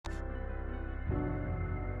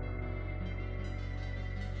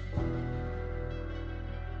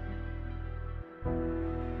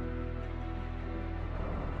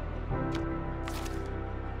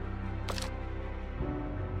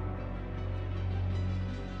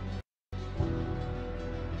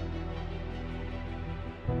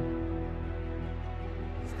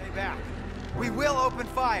We will open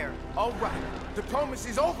fire. All right.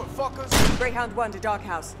 Diplomacy's over, fuckers. Greyhound 1 to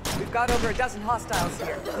Doghouse. We've got over a dozen hostiles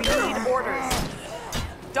here. We need orders.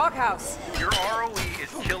 Doghouse! Your ROE is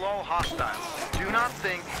kill all hostiles. Do not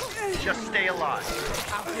think, just stay alive.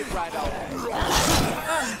 I'll get right on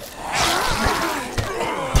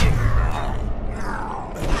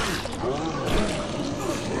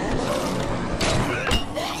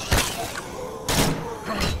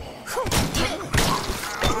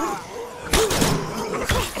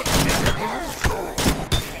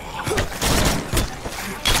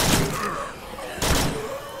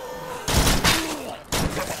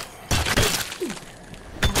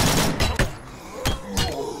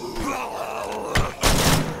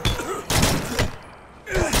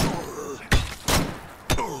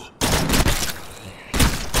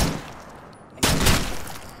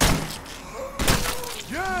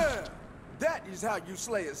how you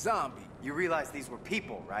slay a zombie. You realize these were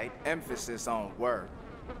people, right? Emphasis on word.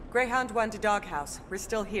 Greyhound 1 to Doghouse. We're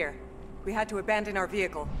still here. We had to abandon our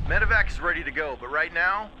vehicle. Medevac is ready to go, but right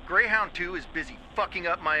now, Greyhound 2 is busy fucking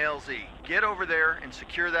up my LZ. Get over there and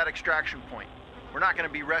secure that extraction point. We're not gonna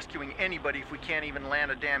be rescuing anybody if we can't even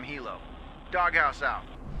land a damn helo. Doghouse out.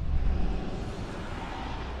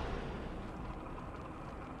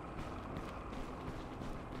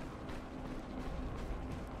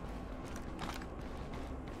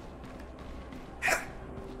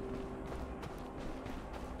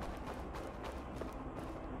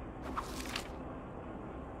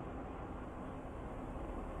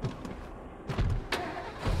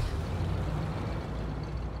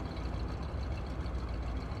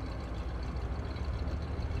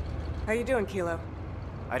 How you doing, Kilo?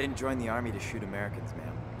 I didn't join the army to shoot Americans,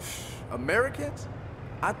 man. Americans?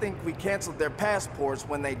 I think we canceled their passports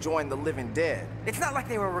when they joined the living dead. It's not like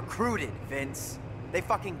they were recruited, Vince. They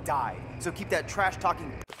fucking died. So keep that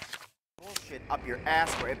trash-talking bullshit up your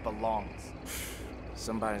ass where it belongs.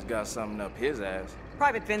 Somebody's got something up his ass.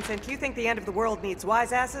 Private Vincent, you think the end of the world needs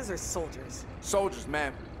wise asses or soldiers? Soldiers,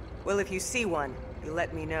 ma'am. Well, if you see one, you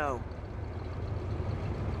let me know.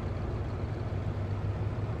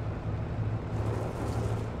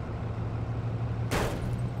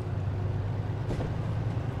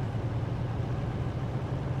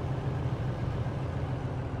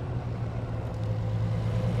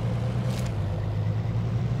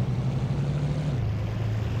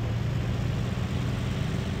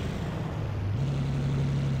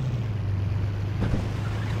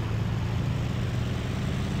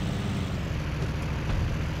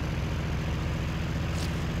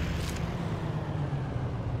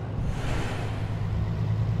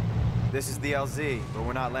 This is the LZ, but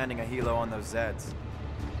we're not landing a helo on those Zeds.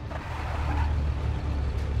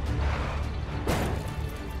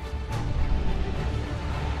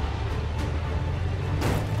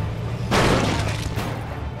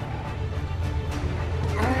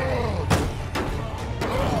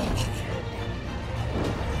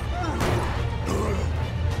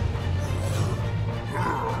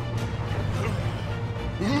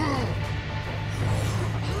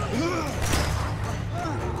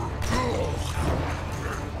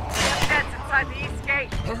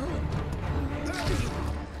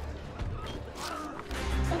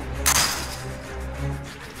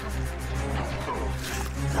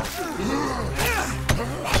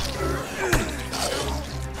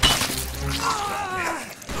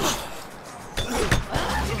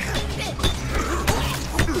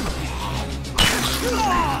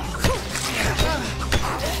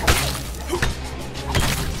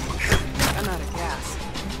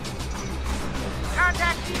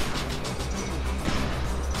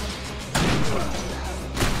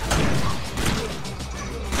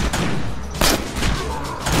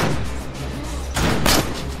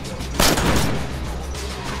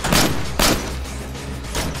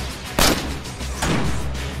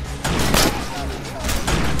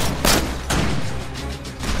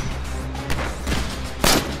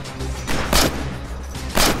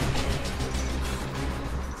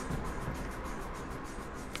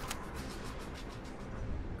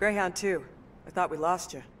 Greyhound 2. I thought we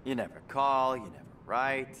lost you. You never call, you never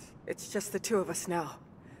write. It's just the two of us now.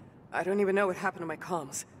 I don't even know what happened to my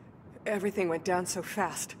comms. Everything went down so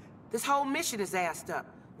fast. This whole mission is assed up.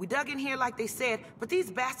 We dug in here like they said, but these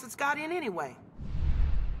bastards got in anyway.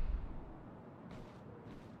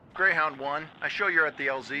 Greyhound 1, I show you're at the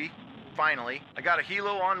LZ. Finally, I got a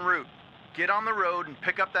helo en route. Get on the road and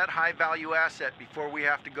pick up that high-value asset before we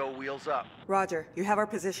have to go wheels up. Roger, you have our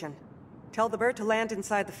position. Tell the bird to land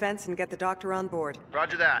inside the fence and get the doctor on board.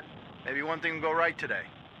 Roger that. Maybe one thing will go right today.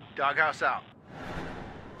 Doghouse out.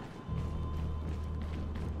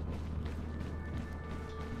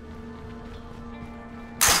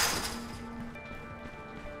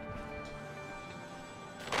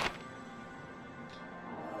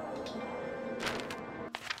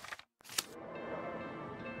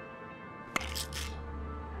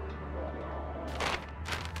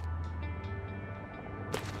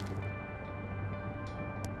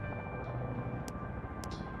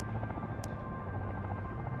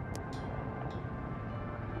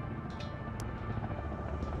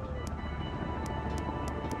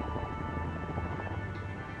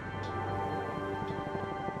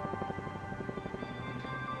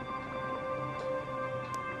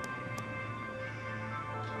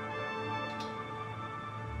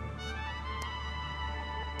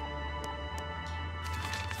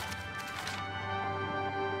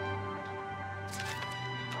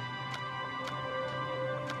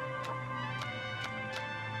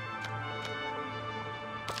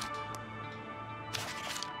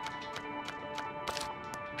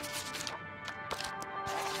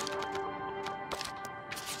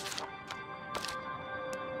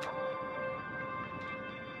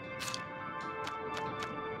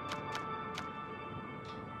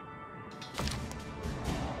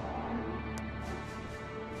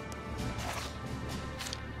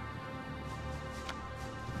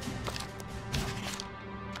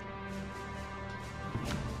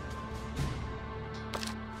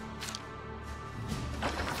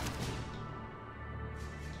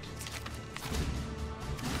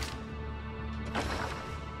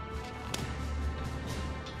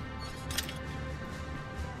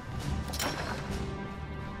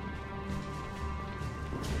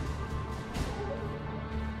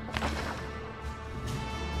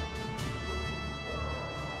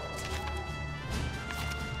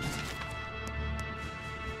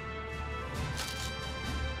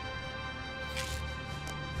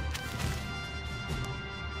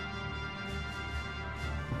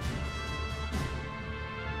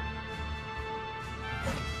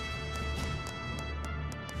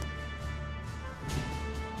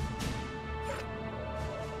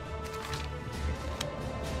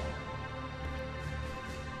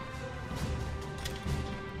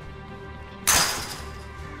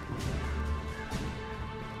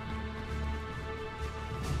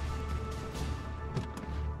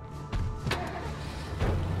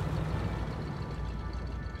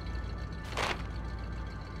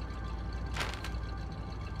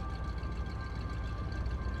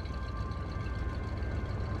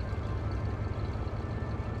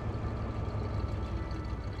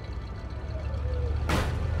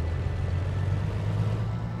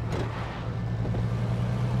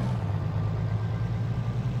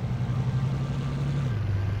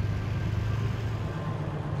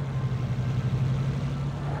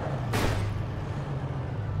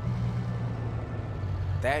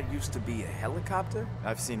 That used to be a helicopter?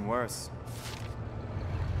 I've seen worse.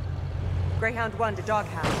 Greyhound 1 to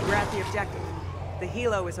Doghouse. We're at the objective. The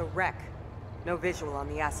helo is a wreck. No visual on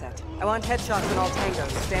the asset. I want headshots on all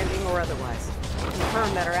tangos, standing or otherwise.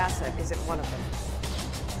 Confirm that our asset isn't one of them.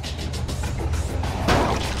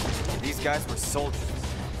 These guys were soldiers.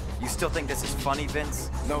 You still think this is funny,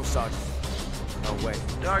 Vince? No, Sergeant. No way.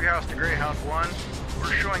 Doghouse to Greyhound 1.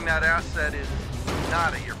 We're showing that asset is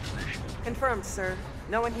not at your position. Confirmed, sir.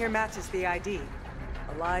 No one here matches the ID.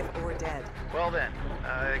 Alive or dead. Well then,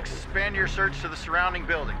 expand your search to the surrounding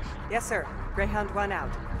buildings. Yes, sir. Greyhound 1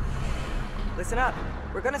 out. Listen up.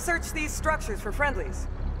 We're gonna search these structures for friendlies.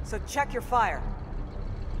 So check your fire.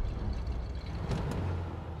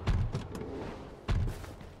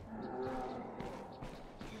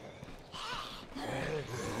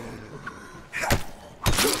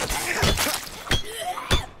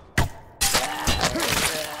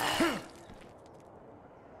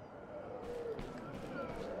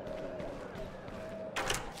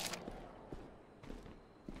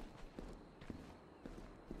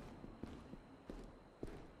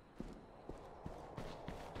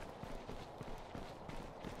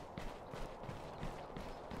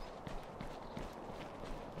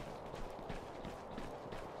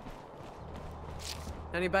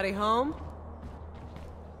 Anybody home?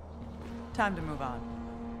 Time to move on.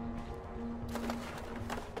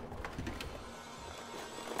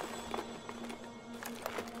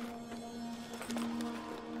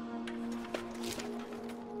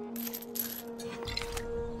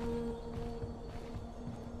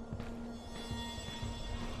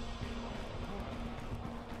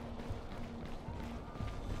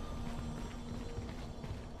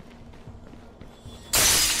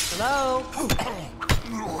 Hello?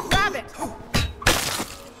 Grab it!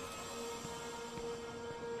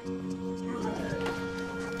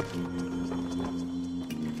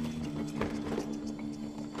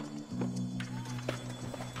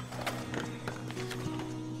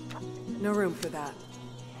 No room for that.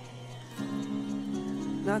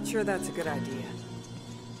 Not sure that's a good idea.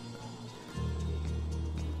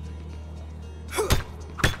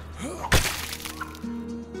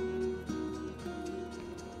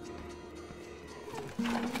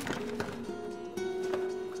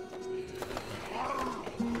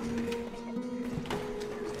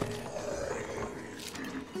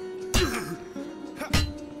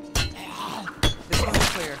 This one's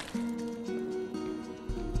clear.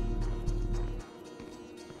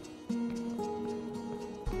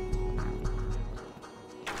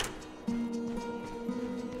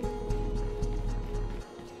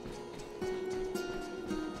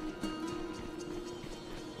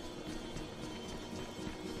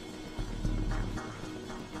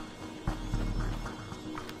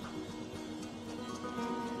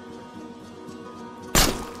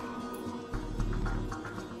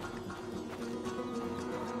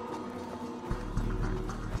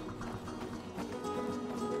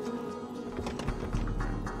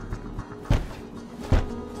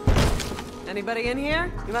 Anybody in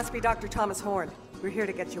here? You must be Dr. Thomas Horn. We're here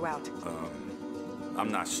to get you out.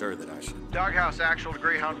 I'm not sure that I should. Doghouse actual to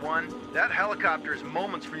Greyhound 1. That helicopter is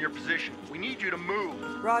moments from your position. We need you to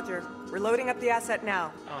move. Roger. We're loading up the asset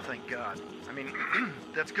now. Oh, thank God. I mean,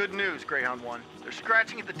 that's good news, Greyhound 1. They're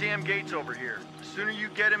scratching at the damn gates over here. The sooner you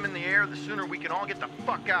get him in the air, the sooner we can all get the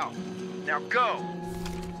fuck out. Now go!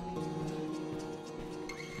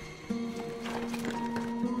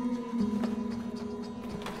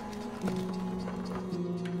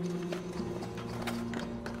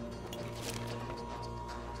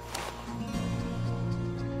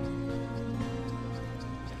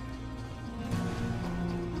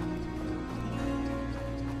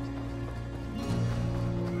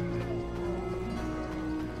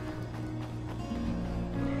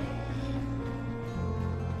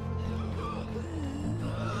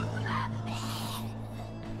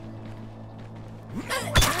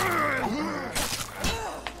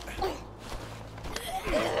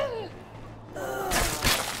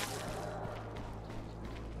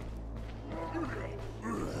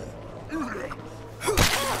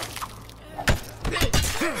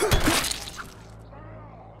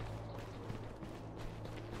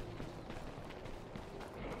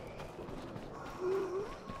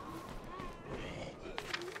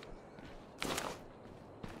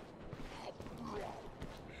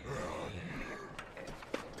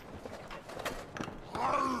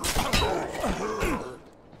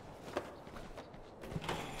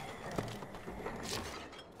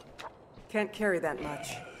 Can't carry that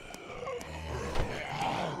much.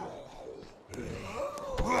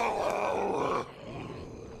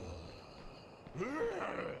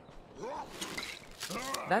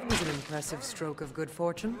 That was an impressive stroke of good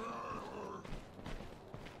fortune.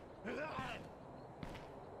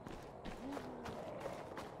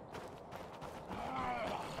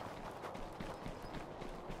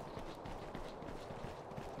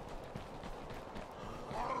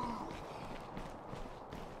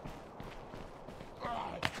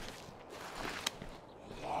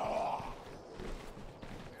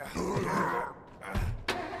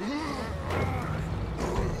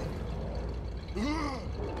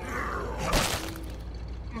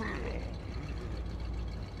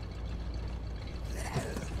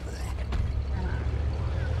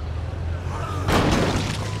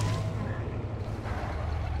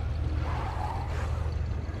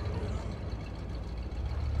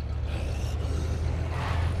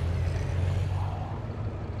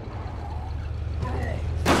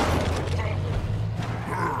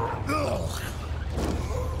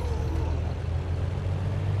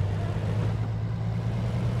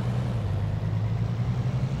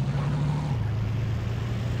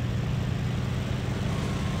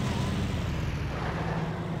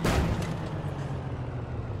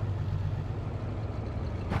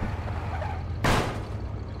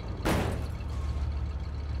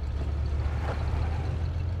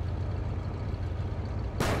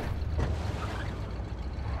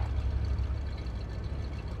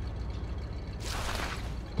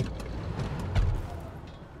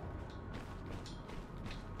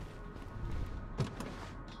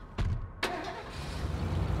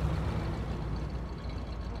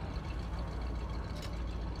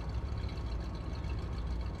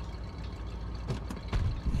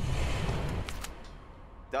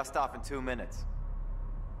 Dust off in 2 minutes.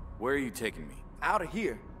 Where are you taking me? Out of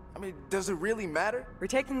here. I mean, does it really matter? We're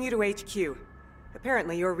taking you to HQ.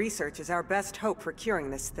 Apparently your research is our best hope for curing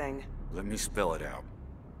this thing. Let me spell it out.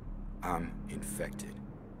 I'm infected.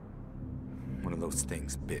 One of those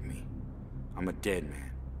things bit me. I'm a dead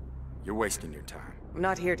man. You're wasting your time. I'm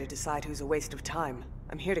not here to decide who's a waste of time.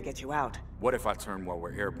 I'm here to get you out. What if I turn while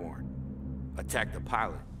we're airborne? Attack the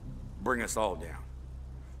pilot? Bring us all down?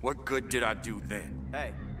 What good did I do then?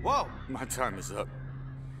 Hey, whoa! My time is up.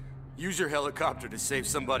 Use your helicopter to save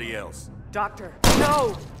somebody else. Doctor,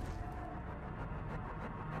 no!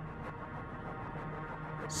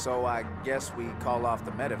 So I guess we call off the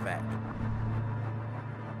medevac.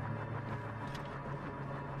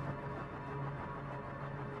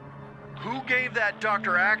 Who gave that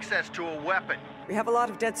doctor access to a weapon? We have a lot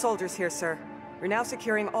of dead soldiers here, sir. We're now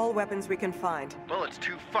securing all weapons we can find. Well, it's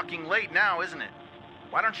too fucking late now, isn't it?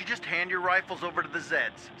 Why don't you just hand your rifles over to the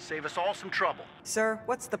Zeds? Save us all some trouble. Sir,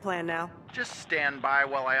 what's the plan now? Just stand by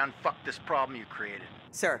while I unfuck this problem you created.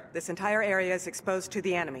 Sir, this entire area is exposed to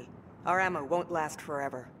the enemy. Our ammo won't last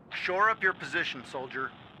forever. Shore up your position,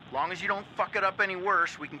 soldier. Long as you don't fuck it up any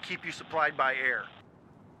worse, we can keep you supplied by air.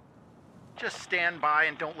 Just stand by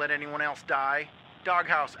and don't let anyone else die.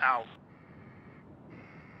 Doghouse out.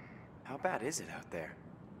 How bad is it out there?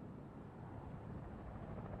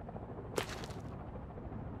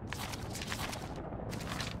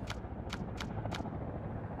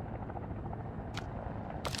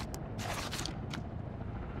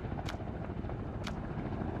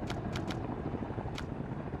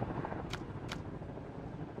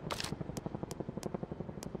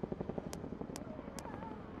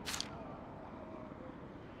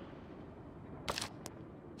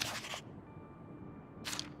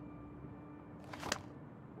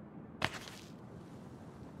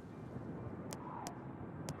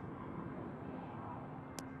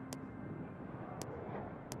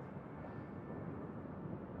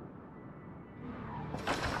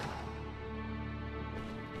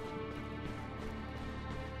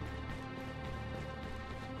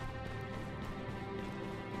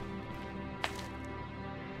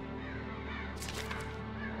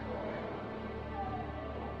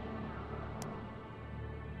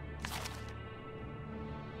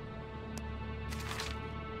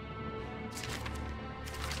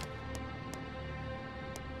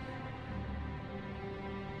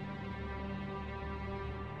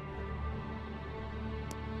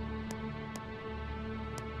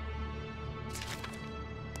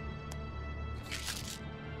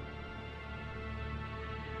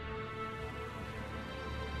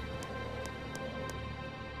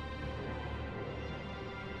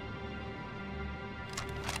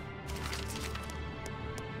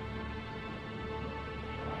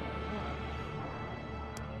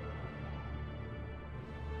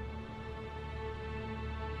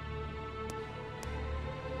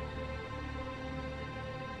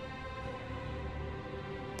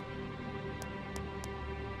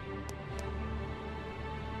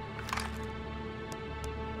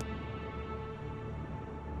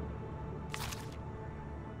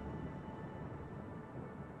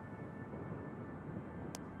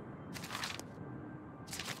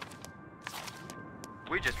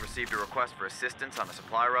 We just received a request for assistance on a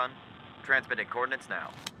supply run. Transmitting coordinates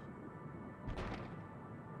now.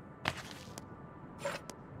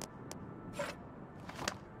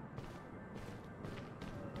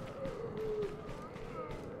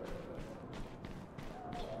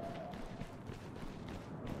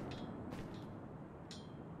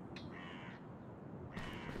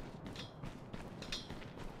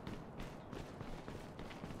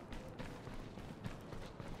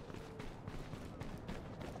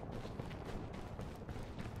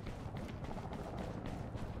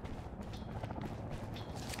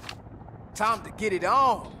 Time to get it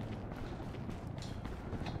on.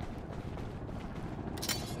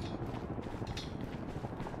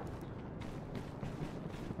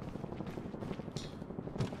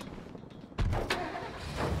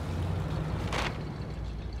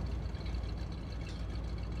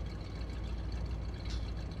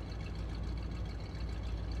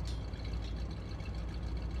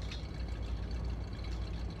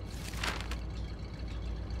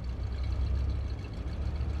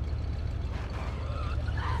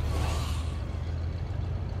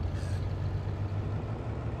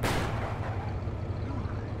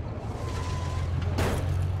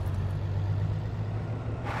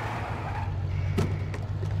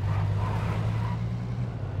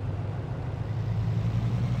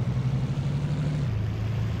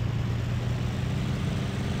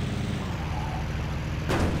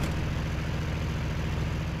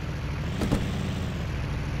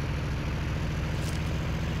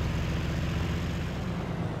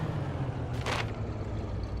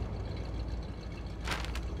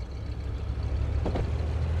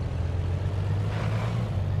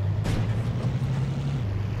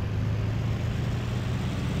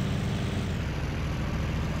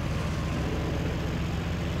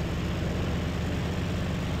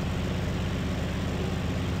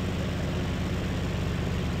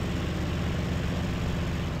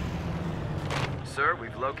 Sir,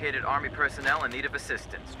 we've located Army personnel in need of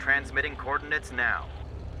assistance. Transmitting coordinates now.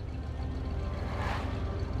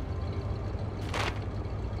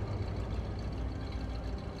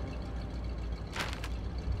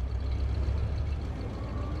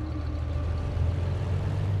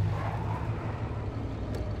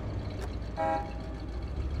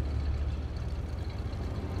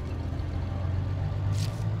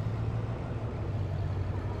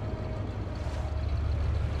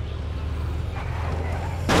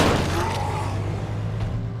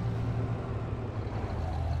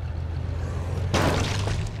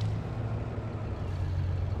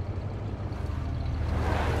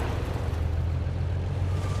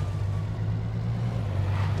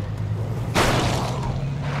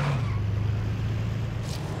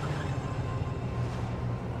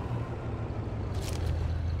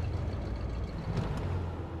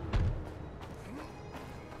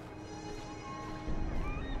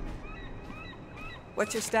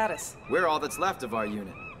 What's your status? We're all that's left of our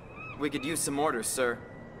unit. We could use some orders, sir.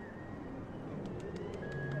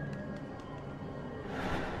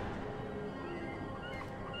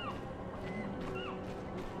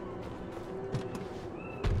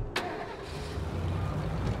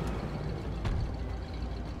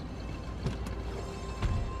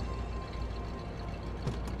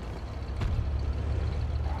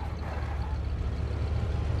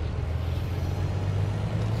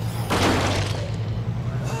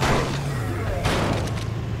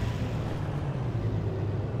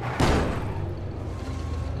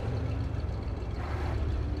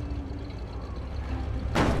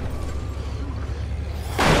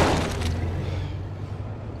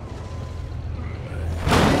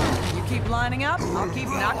 Keep lining up, I'll keep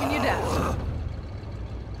knocking you down.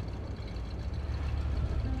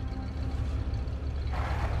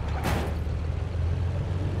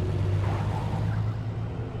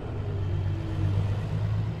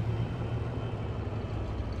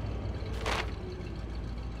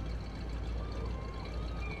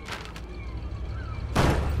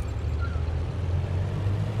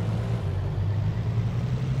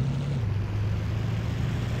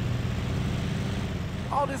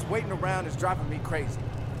 All this waiting around is driving me crazy.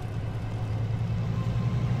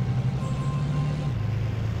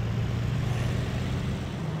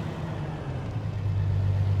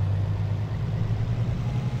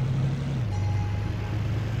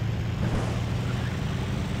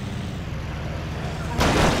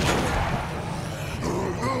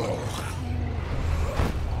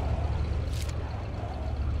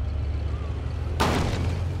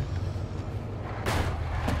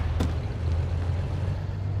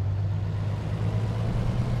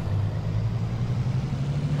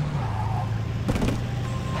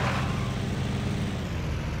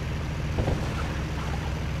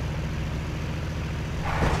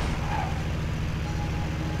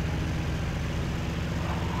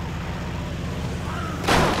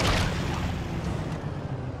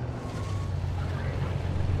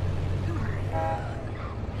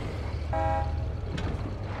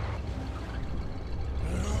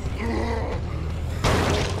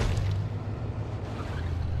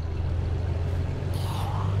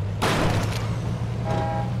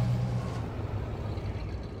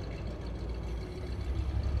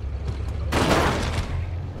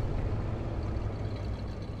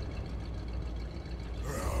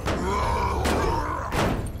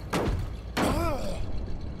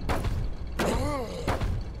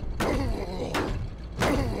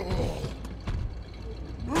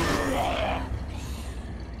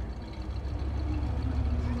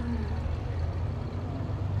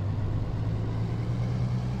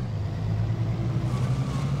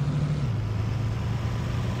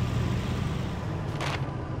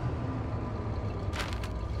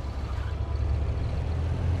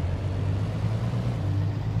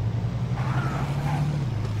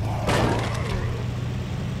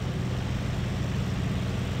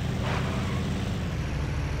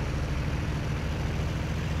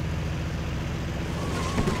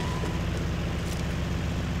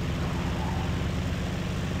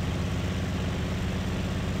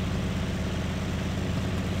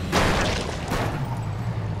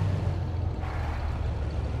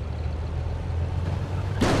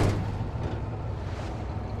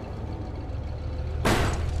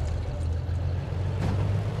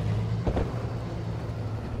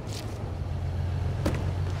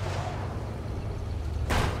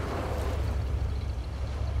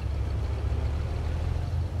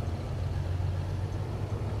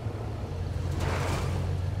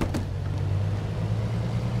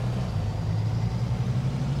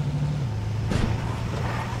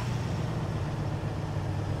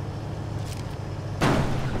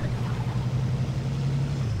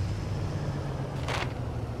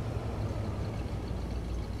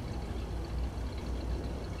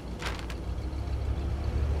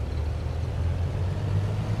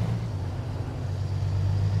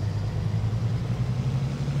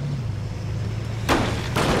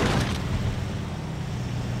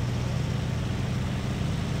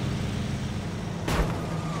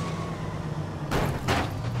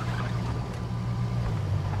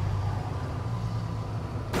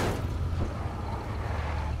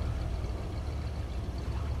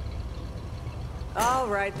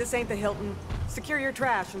 right, this ain't the Hilton. Secure your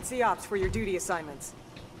trash and see ops for your duty assignments.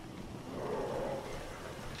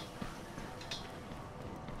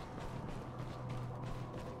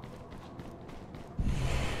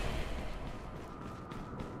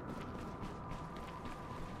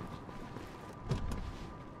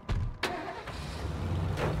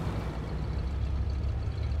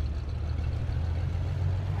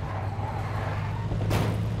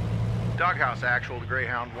 Doghouse actual to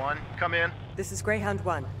Greyhound 1. Come in. This is Greyhound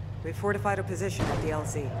 1. We've fortified a position at the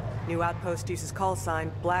LZ. New outpost uses call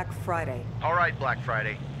sign Black Friday. All right, Black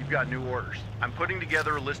Friday. You've got new orders. I'm putting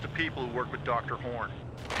together a list of people who work with Dr. Horn.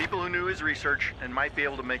 People who knew his research and might be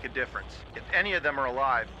able to make a difference. If any of them are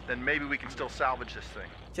alive, then maybe we can still salvage this thing.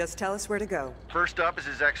 Just tell us where to go. First up is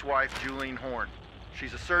his ex-wife, Julian Horn.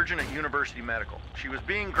 She's a surgeon at University Medical. She was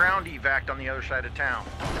being ground evac'd on the other side of town.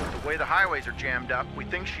 The way the highways are jammed up, we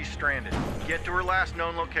think she's stranded. Get to her last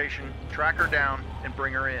known location, track her down, and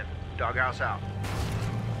bring her in. Doghouse out.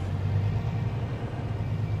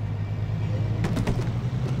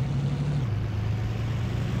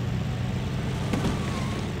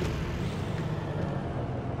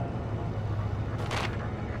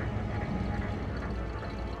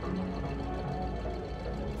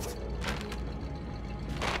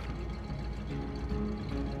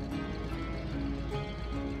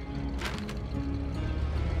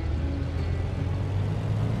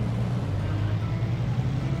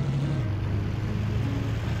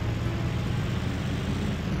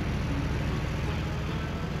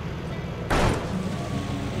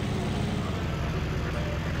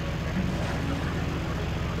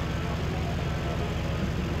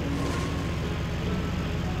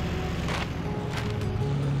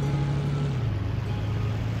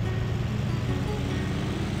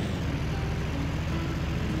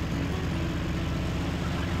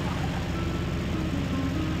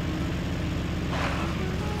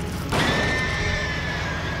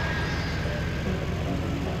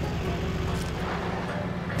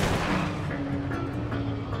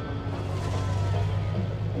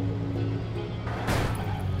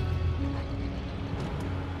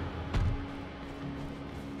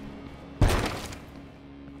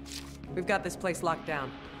 We've got this place locked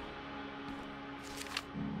down.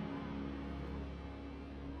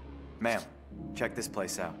 Ma'am, check this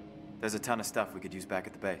place out. There's a ton of stuff we could use back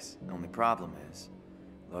at the base. The only problem is,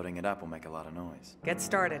 loading it up will make a lot of noise. Get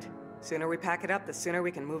started. Sooner we pack it up, the sooner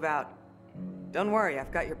we can move out. Don't worry,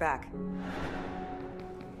 I've got your back.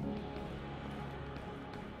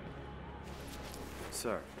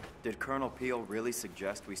 Sir, did Colonel Peel really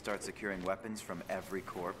suggest we start securing weapons from every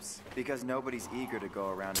corpse? Because nobody's eager to go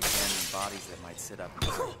around examining bodies that might sit up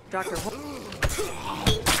and... Dr.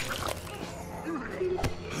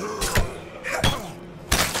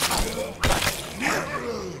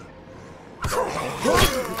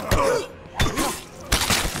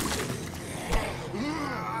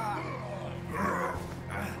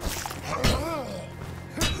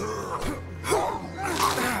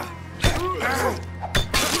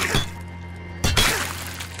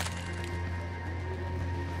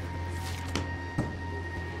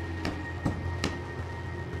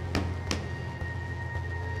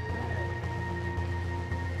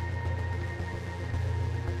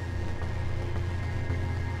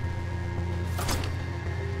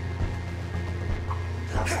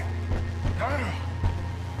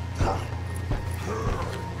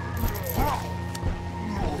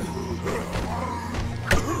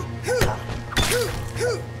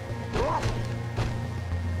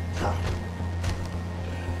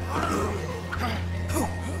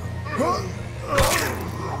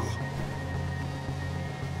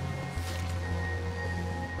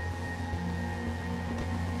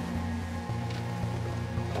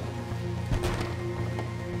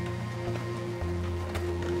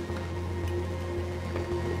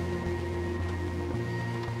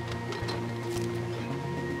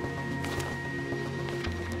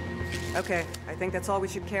 Okay, I think that's all we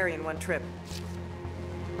should carry in one trip.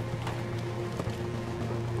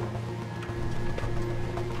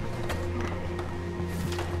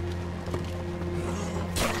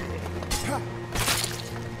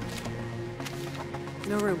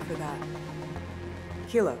 No room for that.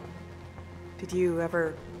 Kilo, did you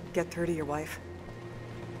ever get through to your wife?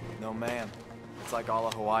 No, ma'am. It's like all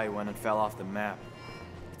of Hawaii went and fell off the map.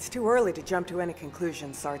 It's too early to jump to any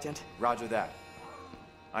conclusions, Sergeant. Roger that.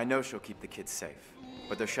 I know she'll keep the kids safe,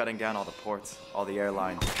 but they're shutting down all the ports, all the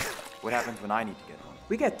airlines. What happens when I need to get home?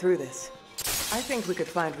 We get through this. I think we could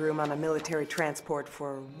find room on a military transport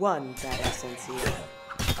for one badass NCO.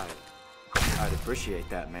 I'd appreciate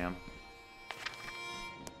that, ma'am.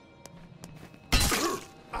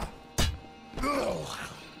 Oh.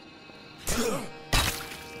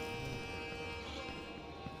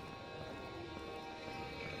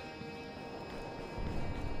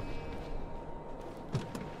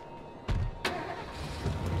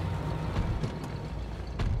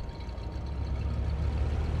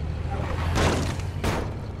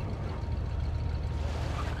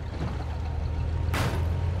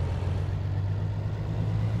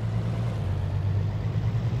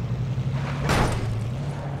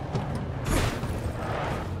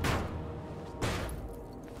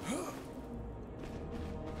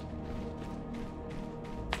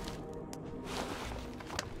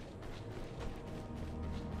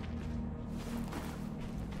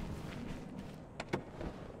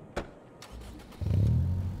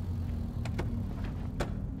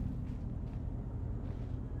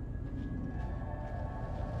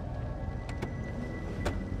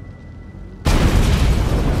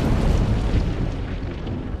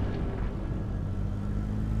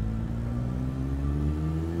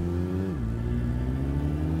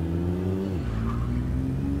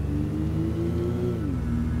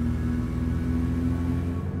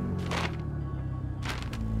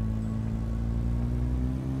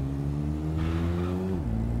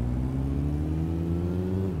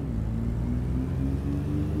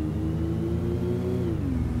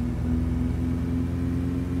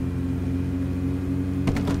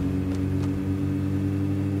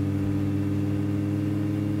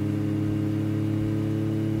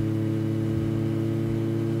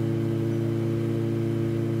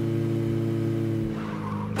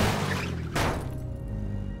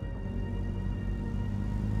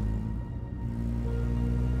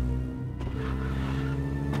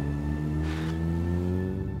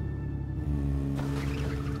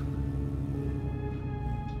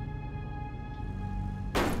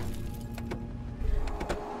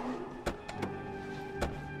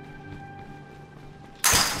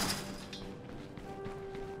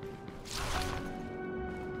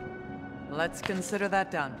 Let's consider that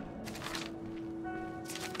done.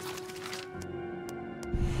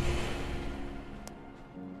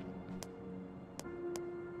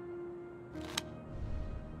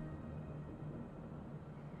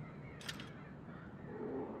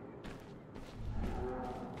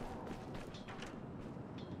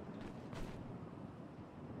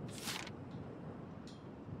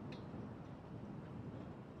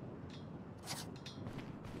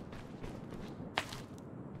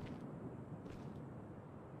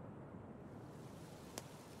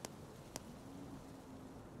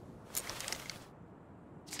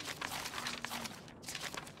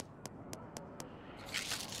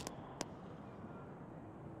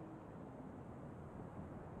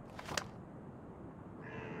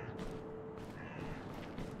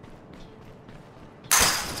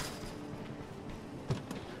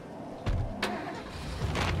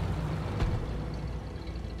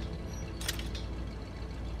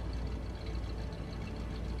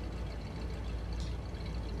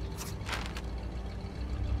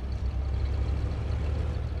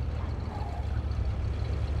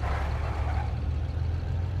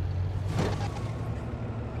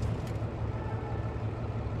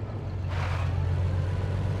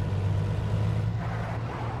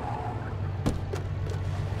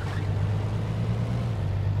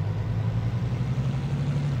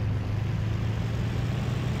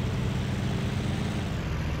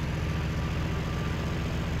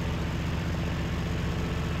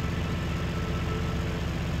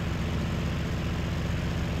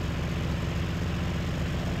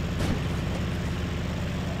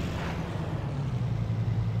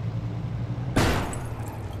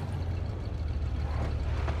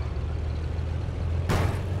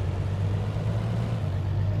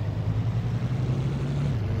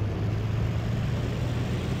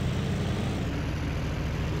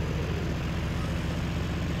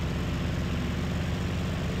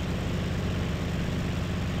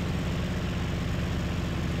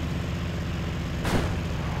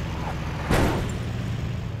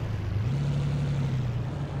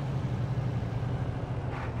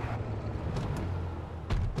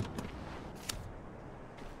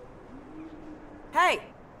 Hey!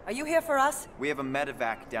 Are you here for us? We have a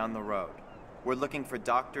medevac down the road. We're looking for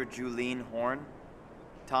Dr. Julene Horn,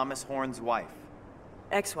 Thomas Horn's wife.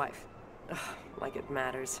 Ex-wife. Ugh, like it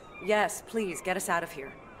matters. Yes, please, get us out of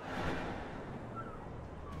here.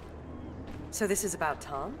 So this is about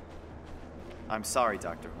Tom? I'm sorry,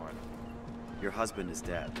 Dr. Horn. Your husband is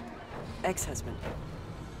dead. Ex-husband.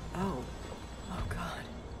 Oh. Oh, God.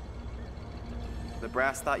 The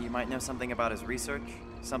brass thought you might know something about his research?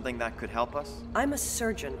 Something that could help us? I'm a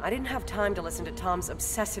surgeon. I didn't have time to listen to Tom's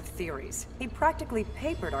obsessive theories. He practically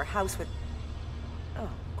papered our house with... Oh,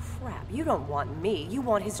 crap. You don't want me. You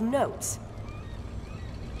want his notes.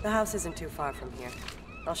 The house isn't too far from here.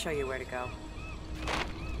 I'll show you where to go.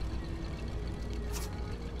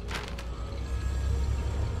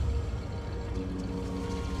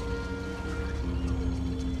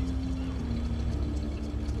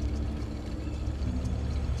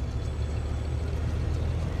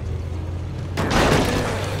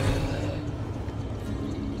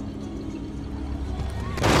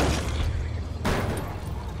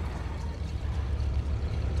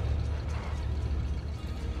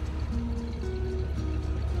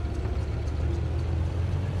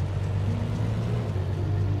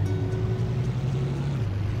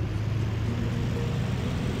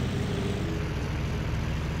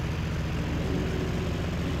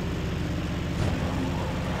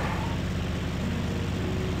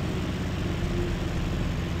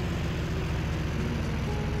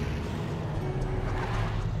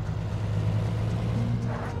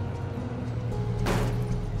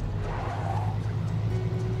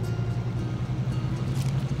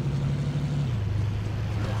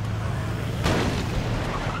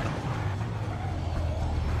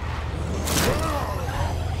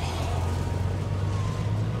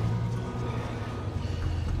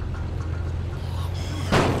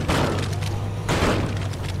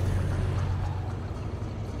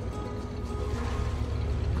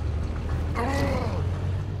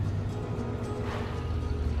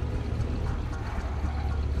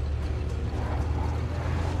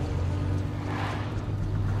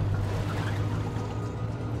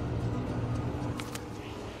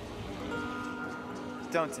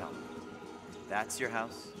 Don't tell me. That's your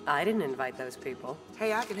house? I didn't invite those people.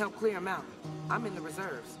 Hey, I can help clear them out. I'm in the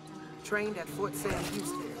reserves. Trained at Fort Sam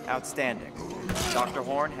Houston. Outstanding. Dr.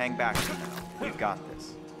 Horn, hang back for now. We've got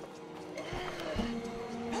this.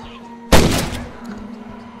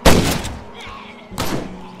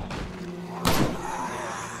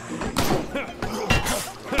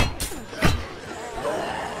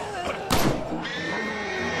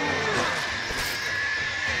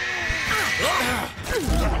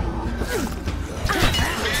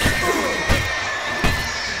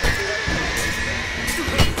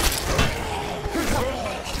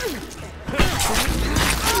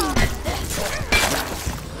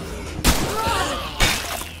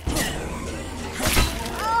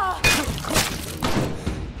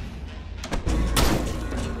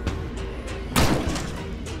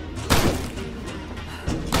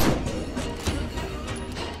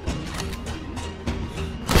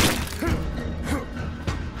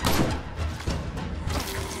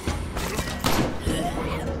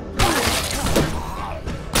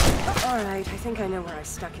 Alright, I think I know where I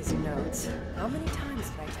stuck his notes. How many times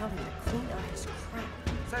did I tell him to clean up his crap?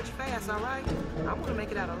 Search fast, all right? I want to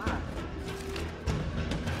make it out alive.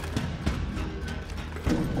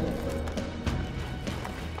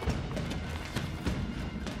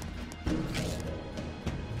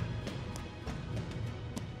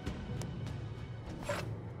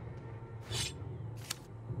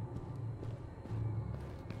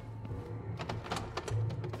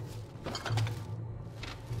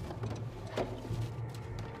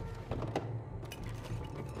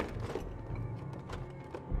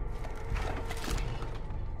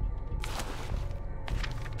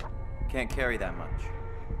 Can't carry that much.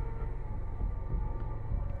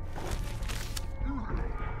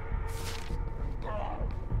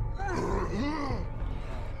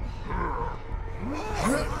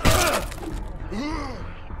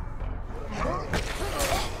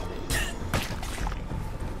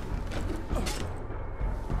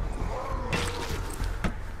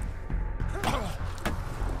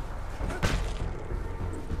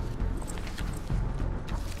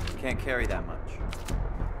 Can't carry that much.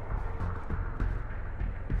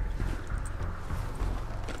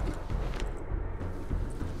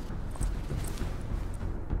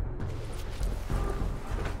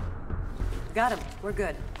 Got him. We're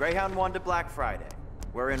good. Greyhound 1 to Black Friday.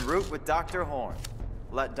 We're en route with Dr. Horn.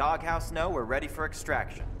 Let Doghouse know we're ready for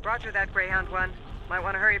extraction. Roger that, Greyhound 1. Might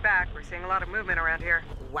want to hurry back. We're seeing a lot of movement around here.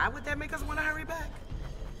 Why would that make us want to hurry back?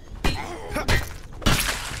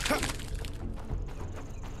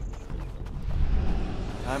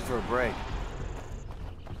 Time for a break.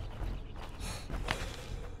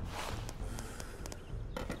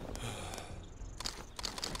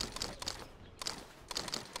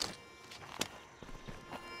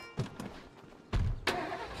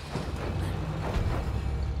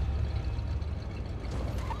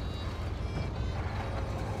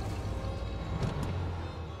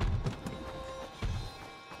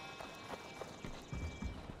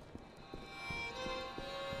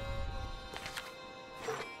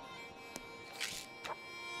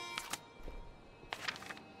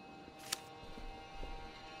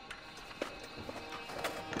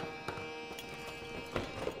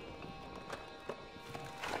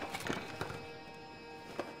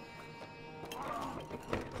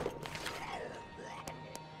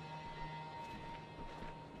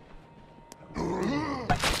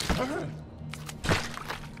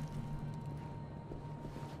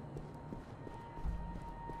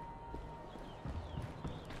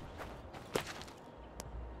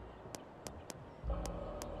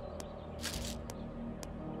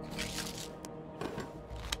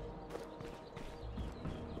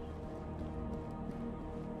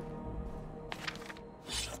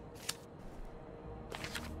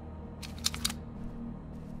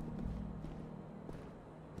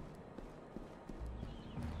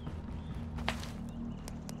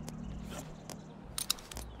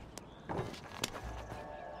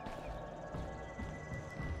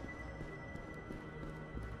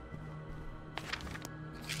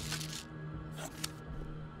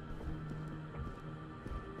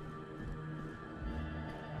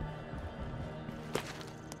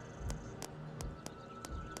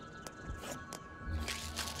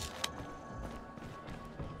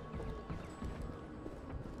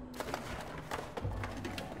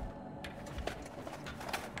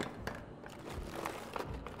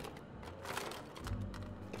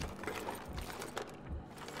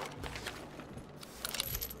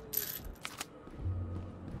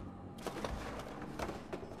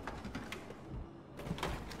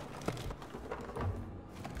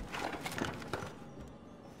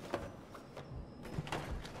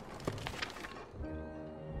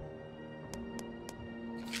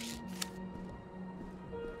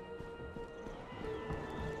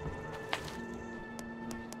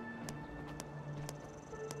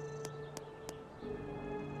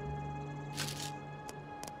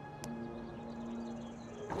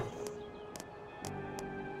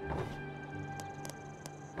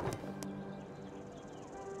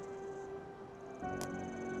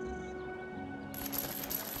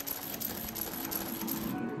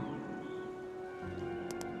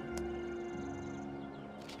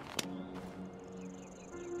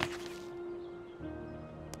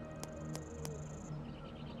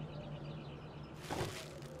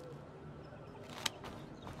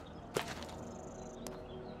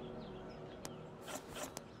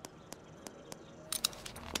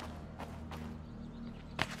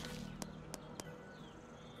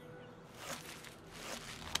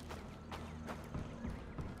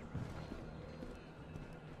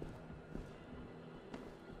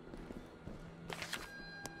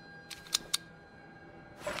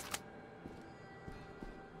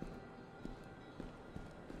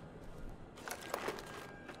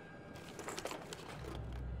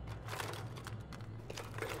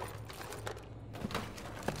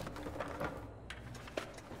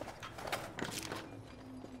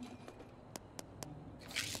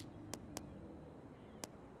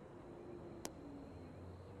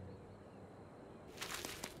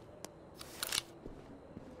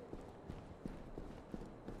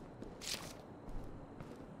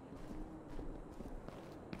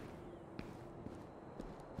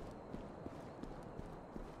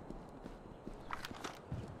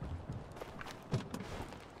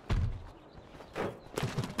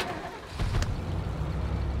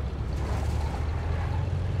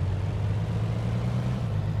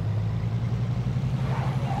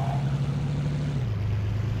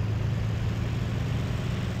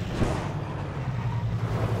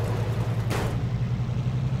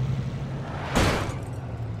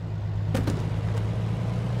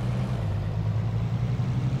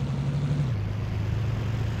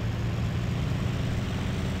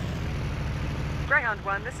 Greyhound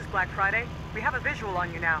 1, this is Black Friday. We have a visual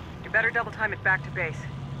on you now. You better double time it back to base.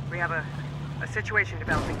 We have a situation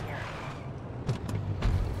developing here.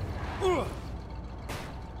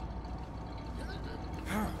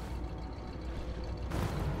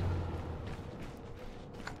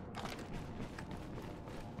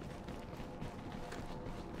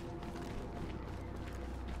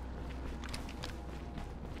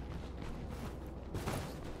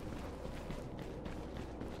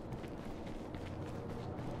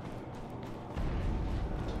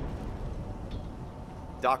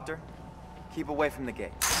 Doctor, keep away from the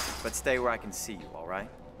gate, but stay where I can see you, all right?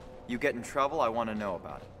 You get in trouble, I want to know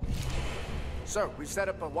about it. Sir, we've set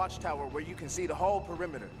up a watchtower where you can see the whole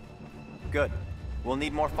perimeter. Good. We'll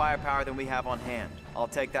need more firepower than we have on hand. I'll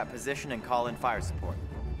take that position and call in fire support.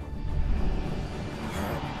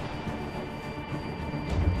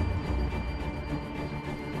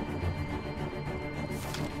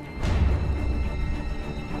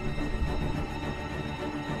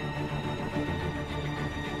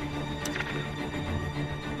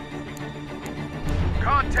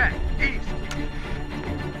 Contact, east.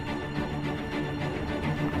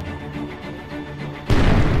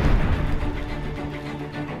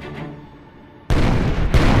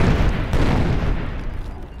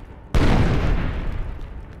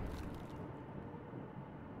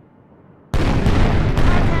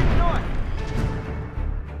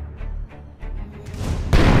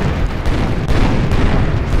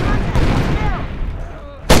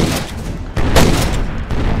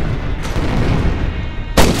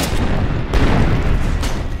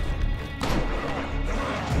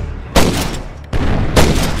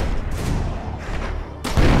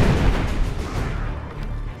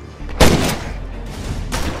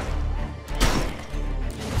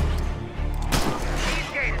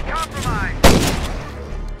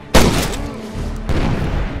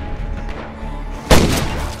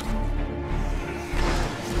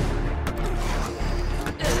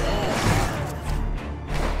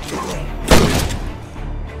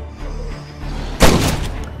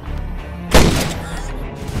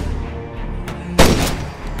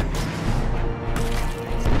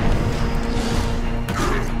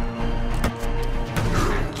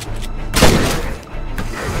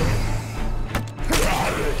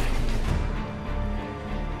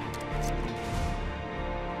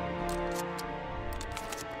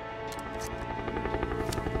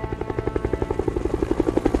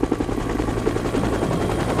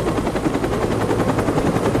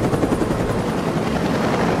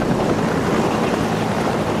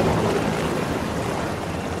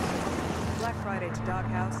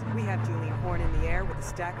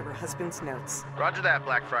 Stack of her husband's notes. Roger that,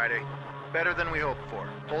 Black Friday. Better than we hoped for.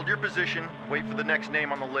 Hold your position, wait for the next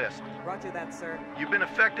name on the list. Roger that, sir. You've been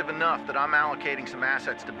effective enough that I'm allocating some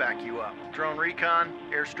assets to back you up. Drone recon,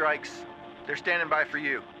 airstrikes, they're standing by for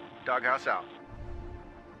you. Doghouse out.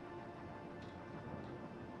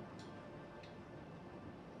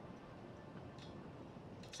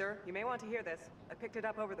 Sir, you may want to hear this. I picked it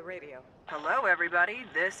up over the radio. Hello, everybody.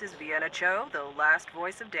 This is Vienna Cho, the last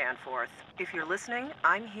voice of Danforth. If you're listening,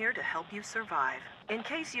 I'm here to help you survive. In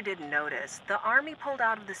case you didn't notice, the Army pulled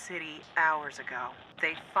out of the city hours ago.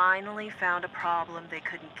 They finally found a problem they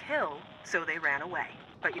couldn't kill, so they ran away.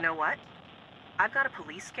 But you know what? I've got a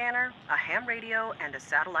police scanner, a ham radio, and a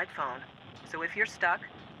satellite phone. So if you're stuck,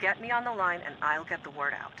 get me on the line and I'll get the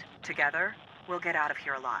word out. Together, we'll get out of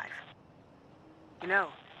here alive. You know,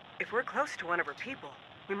 if we're close to one of her people,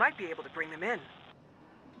 we might be able to bring them in.